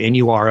Nuru,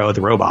 N-U-R-O,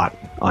 the robot,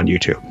 on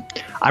YouTube.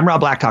 I'm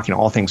Rob Black, talking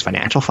all things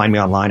financial. Find me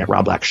online at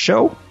Rob Black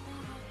Show.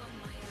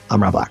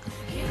 I'm Rob Black.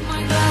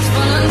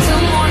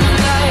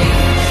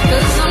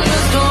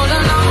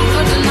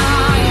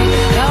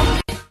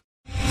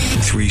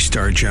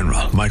 3-star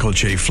general Michael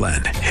J.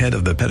 Flynn, head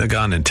of the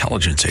Pentagon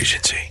Intelligence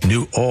Agency,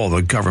 knew all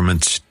the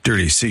government's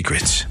dirty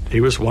secrets. He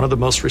was one of the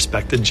most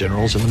respected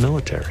generals in the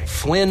military.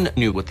 Flynn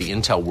knew what the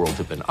intel world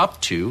had been up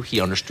to.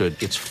 He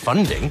understood its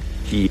funding.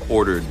 He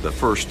ordered the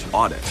first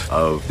audit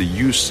of the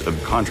use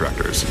of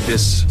contractors.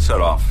 This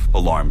set off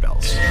alarm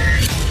bells.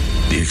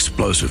 The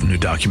explosive new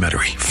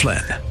documentary,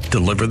 Flynn,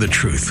 Deliver the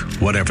Truth,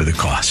 Whatever the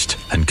Cost,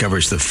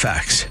 uncovers the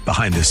facts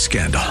behind this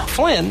scandal.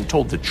 Flynn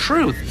told the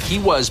truth. He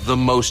was the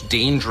most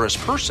dangerous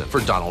person for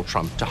Donald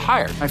Trump to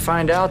hire. I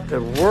find out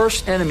the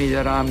worst enemy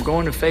that I'm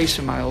going to face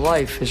in my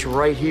life is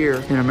right here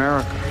in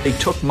America. They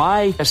took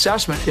my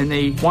assessment and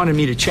they wanted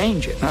me to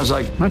change it. And I was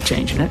like, I'm not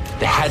changing it.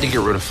 They had to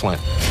get rid of Flynn.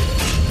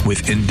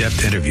 With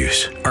in-depth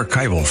interviews,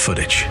 archival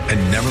footage,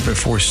 and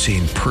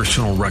never-before-seen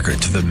personal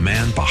records of the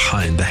man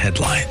behind the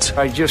headlines.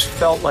 I just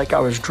felt like I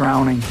was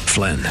drowning.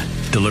 Flynn,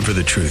 Deliver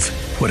the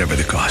Truth, Whatever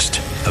the Cost.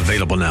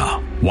 Available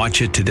now.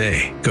 Watch it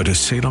today. Go to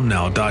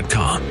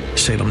salemnow.com.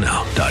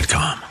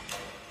 salemnow.com.